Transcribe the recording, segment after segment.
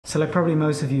So like probably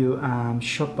most of you, I'm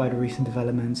shocked by the recent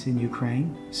developments in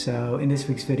Ukraine. So in this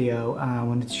week's video, I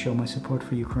wanted to show my support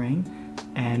for Ukraine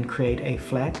and create a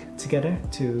flag together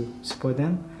to support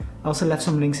them. I also left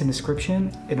some links in the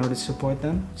description in order to support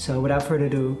them. So without further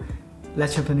ado,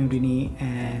 let's jump in Houdini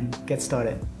and get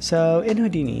started. So in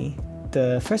Houdini,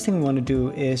 the first thing we want to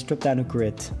do is drop down a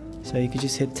grid. So you can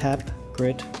just hit tab,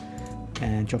 grid,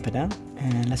 and drop it down.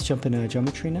 And let's jump in a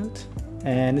geometry node.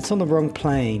 And it's on the wrong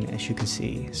plane, as you can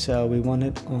see. So we want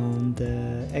it on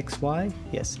the XY.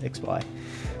 Yes, XY.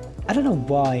 I don't know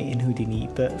why in Houdini,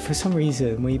 but for some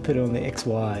reason when you put it on the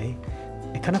XY,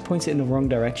 it kind of points it in the wrong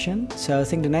direction. So I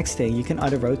think the next thing, you can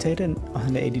either rotate it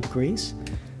 180 degrees,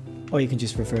 or you can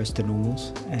just reverse the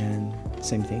normals, and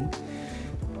same thing.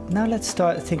 Now let's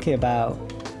start thinking about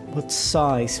what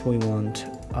size we want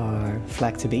our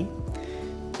flag to be.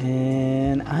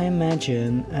 And I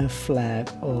imagine a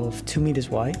flag of 2 meters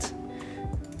wide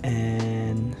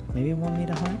and maybe 1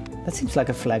 meter high. That seems like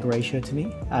a flag ratio to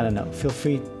me. I don't know, feel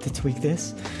free to tweak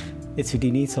this. It's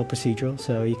Houdini, it's all procedural,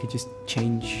 so you could just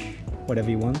change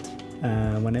whatever you want,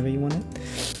 whenever you want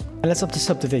it. And let's up the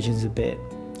subdivisions a bit,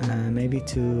 maybe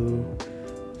to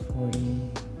 40,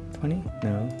 20?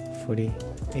 No, 40,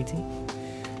 80?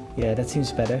 Yeah, that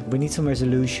seems better. We need some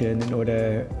resolution in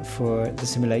order for the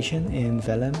simulation in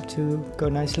Vellum to go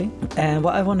nicely. And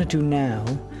what I want to do now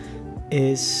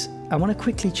is I want to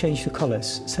quickly change the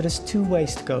colors. So there's two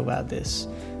ways to go about this.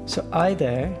 So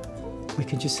either we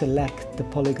can just select the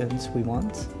polygons we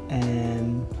want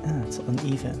and it's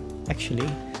uneven. Actually,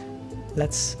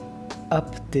 let's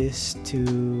up this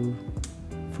to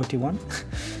 41.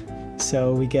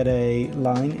 So we get a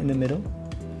line in the middle.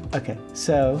 Okay,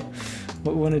 so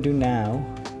what we want to do now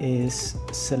is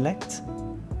select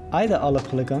either all the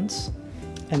polygons,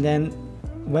 and then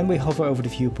when we hover over the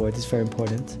viewport, it's very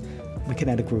important, we can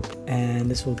add a group, and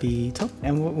this will be top.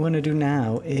 And what we want to do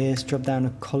now is drop down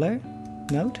a color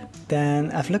node.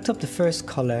 Then I've looked up the first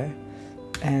color,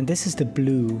 and this is the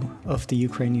blue of the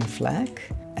Ukrainian flag.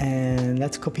 And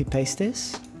let's copy paste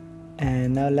this,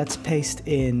 and now let's paste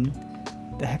in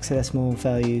the hexadecimal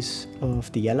values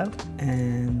of the yellow,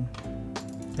 and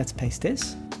let's paste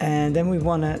this. And then we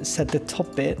want to set the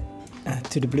top bit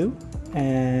to the blue,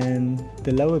 and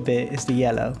the lower bit is the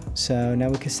yellow. So now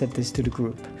we can set this to the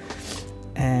group,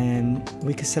 and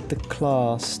we can set the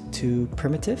class to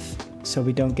primitive, so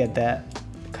we don't get that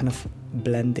kind of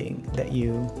blending that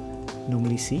you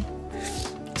normally see.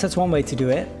 So that's one way to do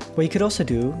it. What you could also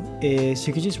do is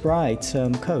you could just write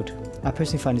some code. I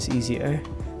personally find this easier.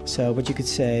 So what you could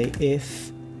say,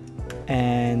 if,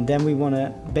 and then we want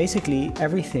to basically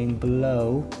everything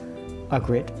below our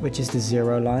grid, which is the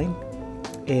 0 line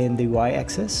in the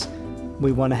y-axis,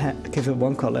 we want to give it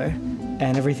one color,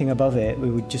 and everything above it we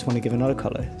would just want to give another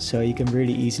color. So you can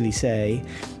really easily say,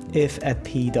 if at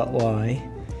p.y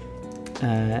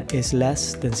is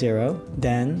less than 0,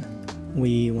 then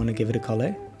we want to give it a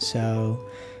color. So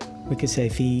we could say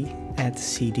v at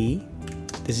cd,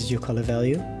 this is your color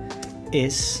value,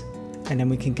 is, and then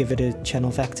we can give it a channel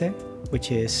vector,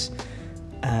 which is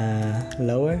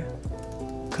lower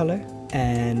color.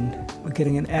 And we're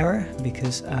getting an error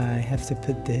because I have to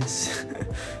put this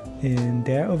in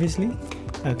there, obviously.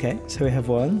 Okay, so we have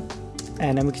one,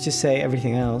 and then we can just say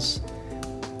everything else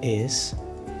is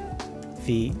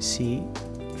v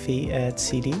at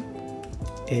cd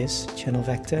is channel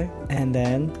vector, and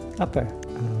then upper.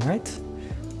 All right,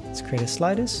 let's create a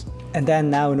sliders. And then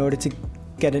now, in order to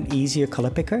get an easier color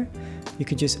picker, you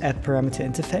could just add parameter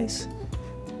interface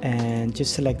and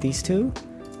just select these two,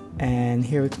 and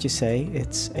here we could just say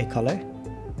it's a color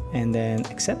and then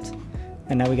accept.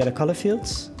 And now we got a color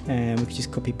fields, and we could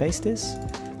just copy paste this,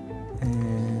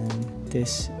 and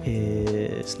this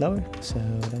is lower, so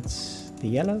that's the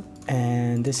yellow,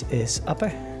 and this is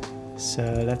upper, so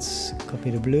let's copy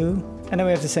the blue, and then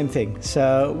we have the same thing.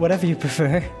 So whatever you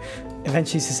prefer,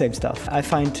 eventually it's the same stuff. I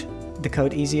find the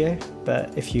code easier,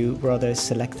 but if you rather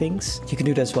select things, you can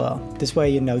do that as well. This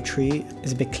way your node tree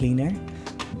is a bit cleaner,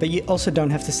 but you also don't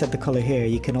have to set the color here.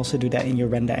 You can also do that in your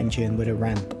render engine with a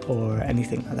ramp or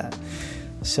anything like that.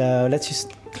 So let's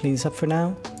just clean this up for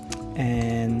now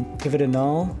and give it a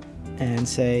null and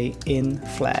say in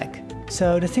flag.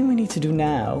 So the thing we need to do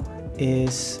now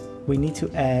is we need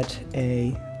to add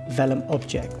a Vellum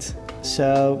object.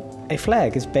 So a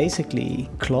flag is basically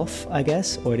cloth, I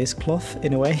guess, or it is cloth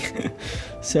in a way.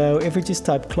 So if we just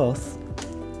type cloth,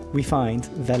 we find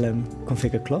Vellum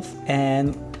configure cloth,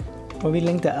 and when we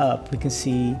link that up, we can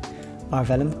see our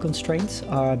Vellum constraints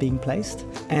are being placed.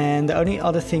 And the only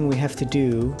other thing we have to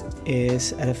do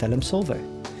is add a Vellum solver.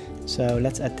 So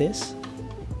let's add this.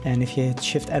 And if you hit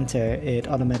Shift Enter, it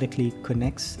automatically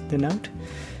connects the node.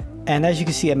 And as you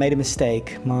can see, I made a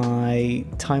mistake. My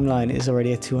timeline is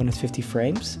already at 250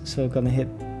 frames. So I'm gonna hit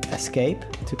Escape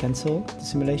to cancel the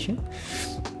simulation,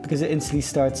 because it instantly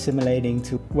starts simulating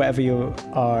to wherever you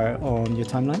are on your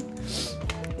timeline.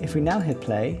 If we now hit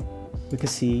play, we can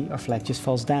see our flag just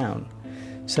falls down.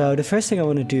 So the first thing I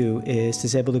want to do is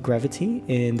disable the gravity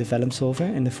in the Vellum solver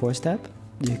in the force tab.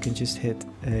 You can just hit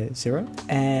 0.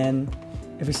 And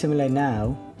if we simulate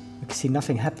now, we can see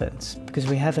nothing happens because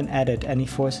we haven't added any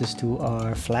forces to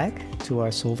our flag, to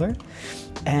our solver.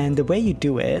 And the way you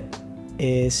do it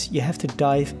is you have to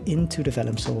dive into the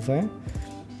Vellum solver.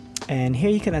 And here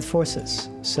you can add forces.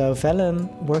 So Vellum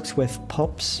works with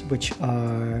pops, which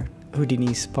are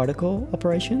Houdini's particle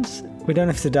operations. We don't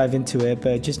have to dive into it,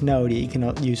 but just know that you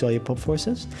cannot use all your pop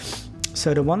forces.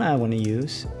 So the one I want to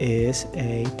use is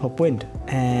a pop wind.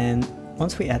 And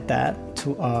once we add that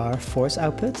to our force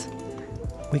output,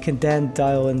 we can then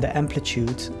dial in the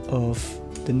amplitude of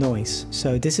the noise.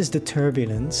 So this is the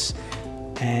turbulence,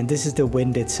 and this is the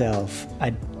wind itself.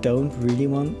 I don't really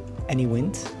want any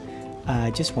wind.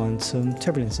 I just want some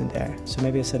turbulence in there. So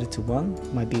maybe I set it to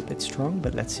 1, might be a bit strong,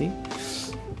 but let's see.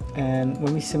 And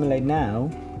when we simulate now,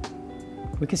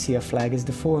 we can see our flag is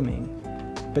deforming,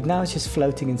 but now it's just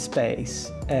floating in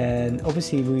space. And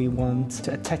obviously we want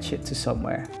to attach it to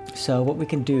somewhere. So what we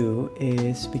can do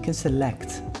is we can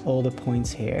select all the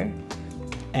points here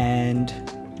and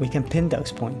we can pin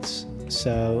those points.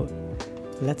 So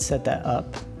let's set that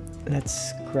up.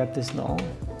 Let's grab this null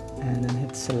and then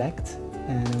hit select,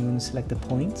 and I'm going to select the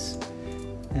points,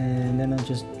 and then I'll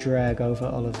just drag over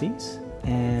all of these.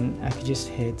 And I could just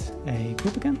hit a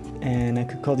group again, and I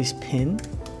could call these pin.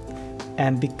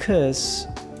 And because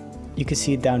you can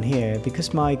see it down here,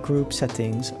 because my group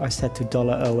settings are set to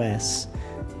 $OS,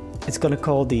 it's gonna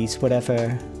call these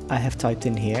whatever I have typed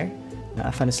in here. Now,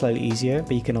 I find it slightly easier,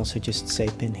 but you can also just say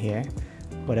pin here,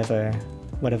 whatever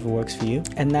works for you.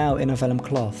 And now in our Vellum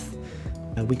cloth,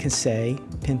 we can say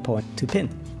pinpoint to pin.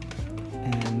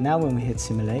 And now when we hit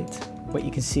simulate, what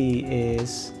you can see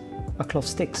is our cloth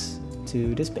sticks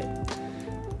to this bit.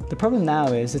 The problem now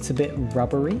is it's a bit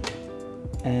rubbery,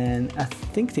 and I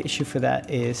think the issue for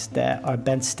that is that our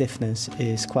bend stiffness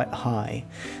is quite high.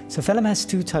 So Vellum has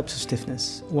two types of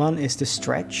stiffness. One is the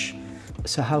stretch,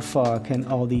 so how far can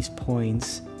all these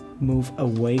points move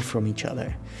away from each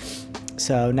other.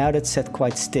 So now that's set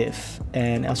quite stiff,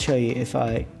 and I'll show you if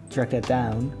I drag that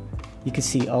down, you can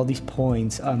see all these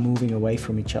points are moving away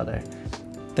from each other.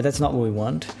 But that's not what we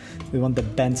want. We want the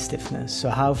bend stiffness. So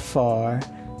how far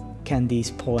can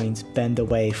these points bend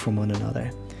away from one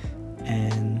another?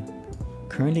 And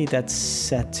currently that's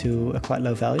set to a quite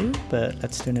low value, but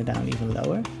let's turn it down even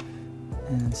lower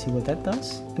and see what that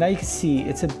does. Now you can see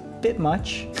it's a bit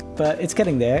much, but it's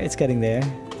getting there, it's getting there.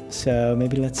 So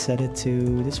maybe let's set it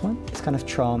to this one. It's kind of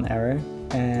trial and error,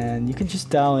 and you can just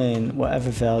dial in whatever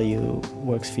value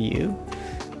works for you.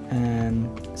 And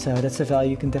so that's a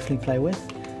value you can definitely play with.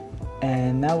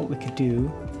 And now what we could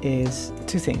do is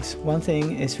two things. One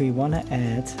thing is we want to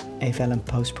add a Vellum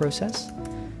post process.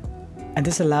 And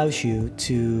this allows you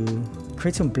to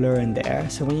create some blur in there.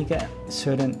 So when you get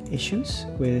certain issues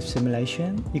with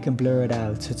simulation, you can blur it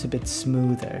out so it's a bit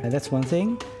smoother. And that's one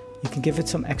thing. You can give it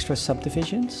some extra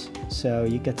subdivisions, so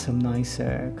you get some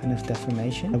nicer kind of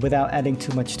deformation without adding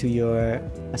too much to your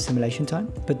simulation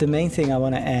time. But the main thing I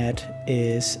want to add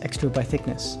is extrude by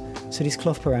thickness. So these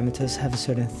cloth parameters have a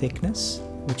certain thickness,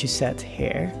 which is set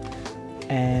here.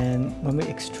 And when we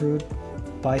extrude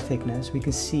by thickness, we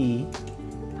can see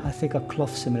how thick our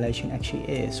cloth simulation actually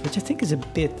is, which I think is a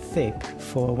bit thick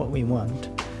for what we want.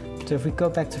 So if we go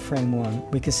back to frame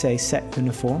 1, we can say set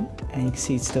uniform, and you can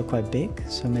see it's still quite big.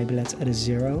 So maybe let's add a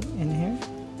 0 in here.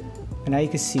 And now you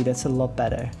can see that's a lot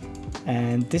better.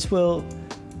 And this will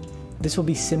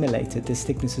be simulated, this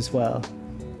thickness as well.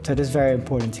 So that's very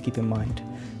important to keep in mind.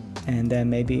 And then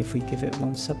maybe if we give it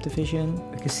one subdivision,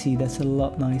 we can see that's a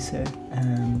lot nicer.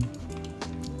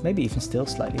 Maybe even still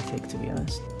slightly thick, to be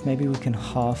honest. Maybe we can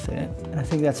half it, and I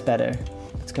think that's better.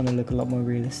 It's gonna look a lot more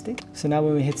realistic. So now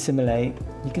when we hit simulate,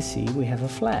 you can see we have a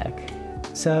flag.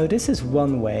 So this is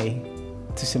one way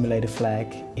to simulate a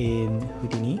flag in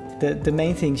Houdini. The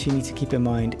main things you need to keep in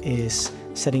mind is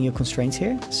setting your constraints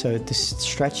here. So the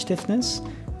stretch stiffness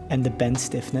and the bend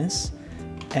stiffness.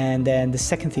 And then the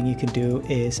second thing you can do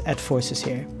is add forces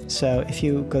here. So if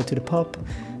you go to the pop,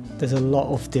 there's a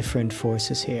lot of different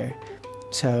forces here.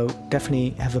 So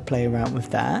definitely have a play around with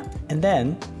that. And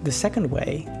then the second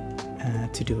way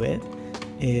to do it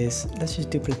is, let's just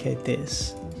duplicate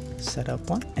this, set up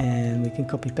one, and we can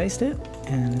copy paste it,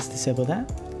 and let's disable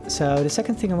that. So the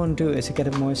second thing I want to do is to get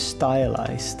a more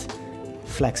stylized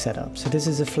flag setup. So this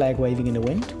is a flag waving in the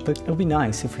wind, but it would be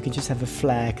nice if we could just have a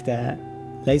flag that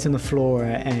lays on the floor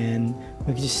and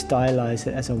we could just stylize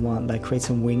it as I want, like create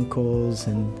some winkles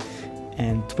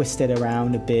and twist it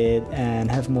around a bit and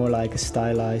have more like a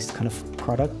stylized kind of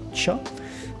product shot.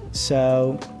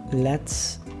 So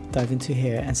let's dive into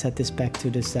here and set this back to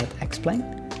the ZX plane.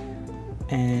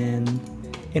 And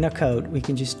in our code, we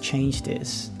can just change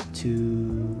this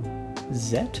to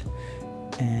Z.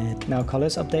 And now color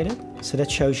is updated. So that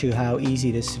shows you how easy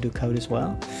it is to do code as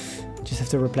well. Just have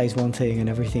to replace one thing and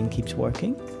everything keeps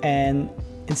working. And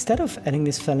instead of adding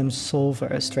this Vellum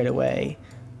solver straight away,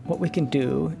 what we can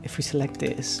do, if we select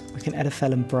this, we can add a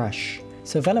Vellum brush.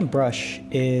 So Vellum brush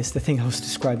is the thing I was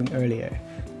describing earlier.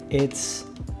 It's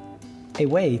a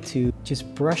way to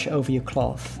just brush over your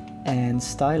cloth and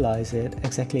stylize it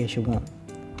exactly as you want.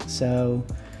 So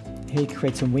here you can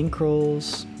create some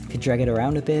winkles, you can drag it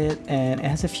around a bit, and it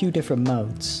has a few different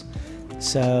modes.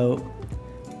 So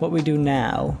what we do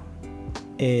now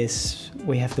is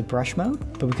we have the brush mode,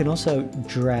 but we can also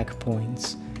drag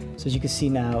points. So as you can see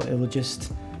now, it will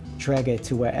just drag it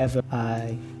to wherever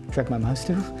I drag my mouse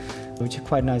to, which is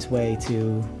quite a nice way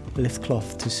to lift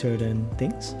cloth to certain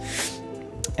things.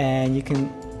 And you can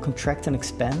contract and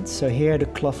expand. So here the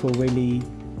cloth will really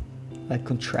like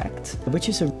contract, which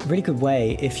is a really good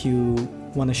way if you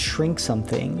want to shrink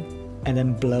something and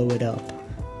then blow it up.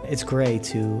 It's great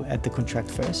to add the contract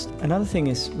first. Another thing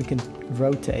is we can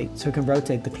rotate. So we can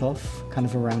rotate the cloth kind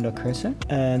of around our cursor.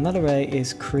 Another way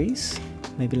is crease.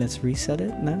 Maybe let's reset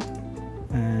it now.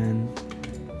 And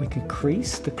we can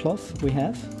crease the cloth we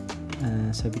have.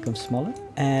 So it becomes smaller.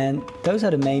 And those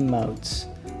are the main modes.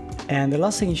 And the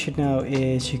last thing you should know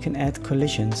is you can add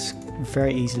collisions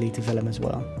very easily to Vellum as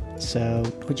well. So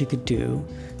what you could do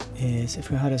is if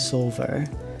we had a solver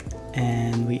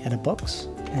and we add a box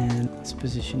and let's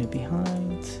position it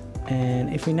behind.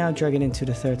 And if we now drag it into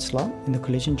the third slot in the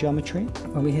collision geometry,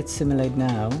 when we hit simulate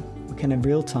now, we can in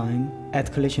real time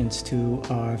add collisions to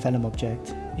our Vellum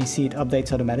object. You see it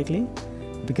updates automatically.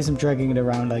 Because I'm dragging it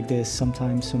around like this,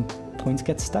 sometimes some points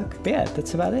get stuck. But yeah,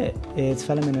 that's about it. It's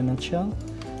Vellum in a nutshell.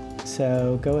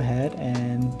 So go ahead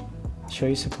and show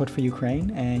your support for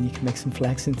Ukraine and you can make some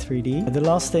flags in 3D. The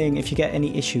last thing, if you get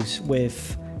any issues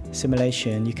with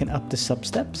simulation, you can up the sub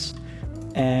steps.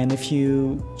 And if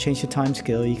you change the time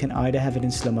scale, you can either have it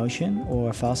in slow motion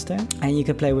or faster. And you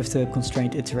can play with the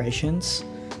constraint iterations.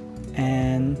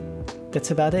 And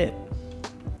that's about it.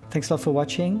 Thanks a lot for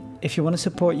watching. If you want to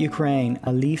support Ukraine,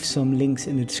 I'll leave some links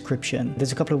in the description.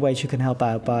 There's a couple of ways you can help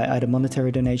out by either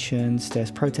monetary donations,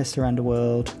 there's protests around the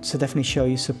world. So definitely show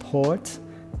your support.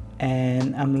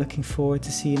 And I'm looking forward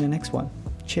to seeing you in the next one.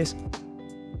 Cheers.